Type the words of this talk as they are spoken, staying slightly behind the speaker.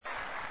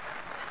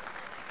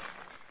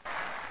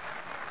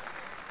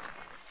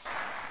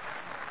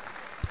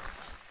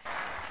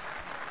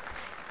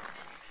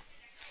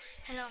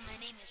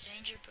is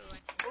Ranger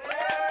Bruin.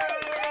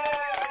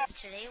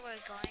 Today we're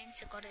going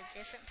to go to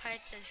different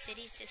parts of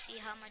cities to see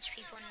how much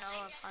people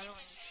know of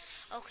Halloween.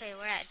 Okay,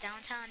 we're at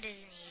downtown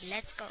Disney.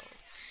 Let's go.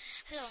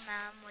 Hello,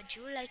 ma'am. Would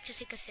you like to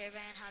take a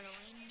survey on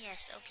Halloween?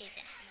 Yes. Okay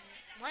then.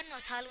 When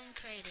was Halloween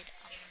created?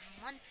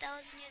 1,000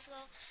 years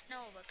ago?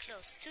 No, but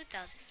close. 2,000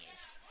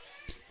 years.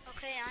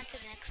 Okay, on to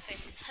the next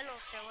person. Hello,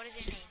 sir. What is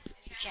your name?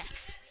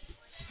 Jeff.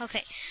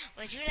 Okay.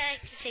 Would you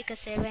like to take a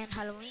survey on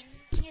Halloween?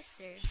 Yes,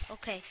 sir.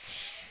 Okay.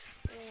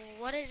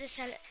 What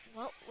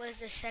was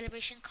the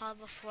celebration called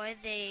before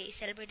they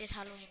celebrated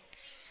Halloween?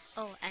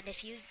 Oh, and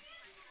if you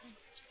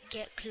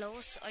get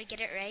close or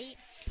get it right,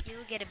 you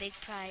get a big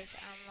prize.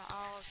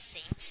 All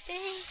Saints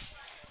Day?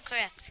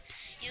 Correct.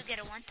 You get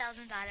a $1,000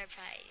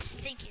 prize.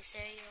 Thank you, sir.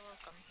 You're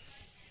welcome.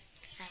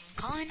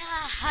 I'm going to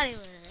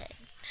Hollywood.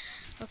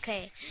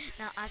 Okay,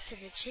 now on to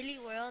the chilly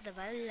world of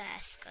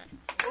Alaska.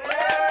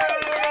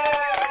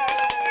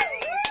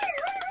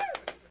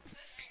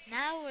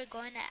 Now we're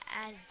going to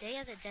ask Day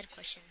of the Dead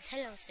questions.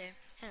 Hello, sir.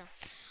 Hello.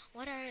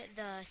 What are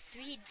the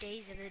 3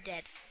 days of the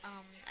dead?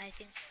 I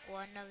think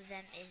one of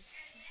them is.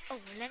 Oh,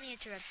 let me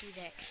interrupt you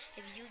there.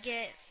 If you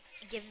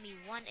give me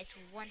one, it's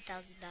 $1,000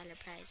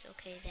 prize.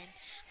 Okay then.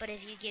 But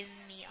if you give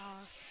me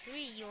all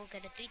three, you'll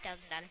get a $3,000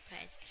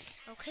 prize.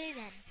 Okay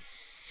then.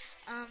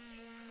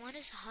 One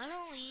is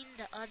Halloween,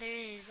 the other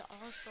is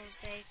All Souls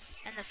Day,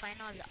 and the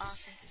final is All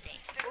Saints Day.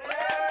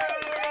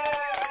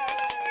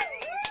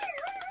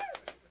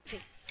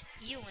 Great.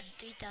 You win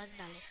 $3,000.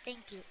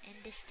 Thank you. In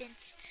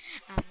distance,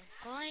 I'm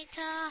going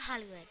to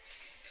Hollywood.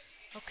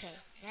 Okay,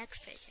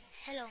 next person.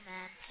 Hello,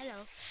 ma'am.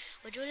 Hello.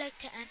 Would you like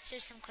to answer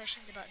some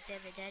questions about Day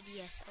of the Dead?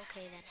 Yes.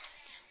 Okay, then.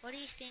 What do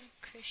you think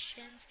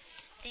Christians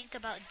think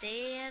about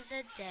Day of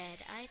the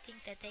Dead? I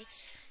think that they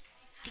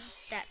think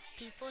that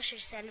people should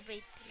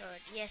celebrate the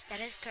Lord. Yes, that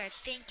is correct.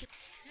 Thank you.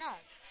 No,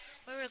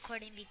 we're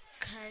recording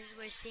because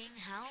we're seeing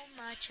how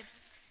much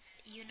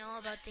you know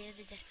about Day of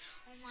the Dead.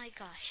 Oh my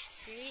gosh,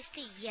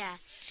 seriously? Yeah.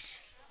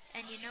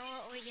 And you know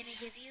what we're gonna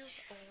give you?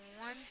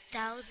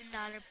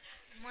 $1,000.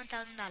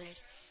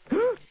 $1,000.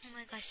 Oh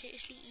my gosh,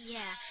 seriously?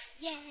 Yeah.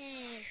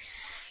 Yay!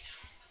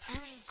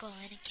 I'm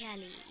going to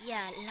Cali.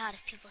 Yeah, a lot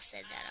of people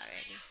said that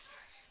already.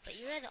 But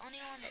you're the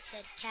only one that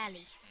said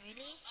Cali.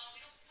 Really?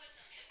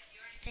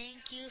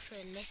 Thank you for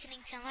listening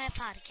to my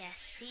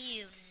podcast. See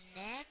you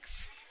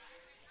next.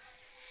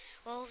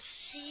 Well,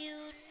 see you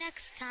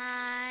next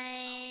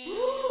time.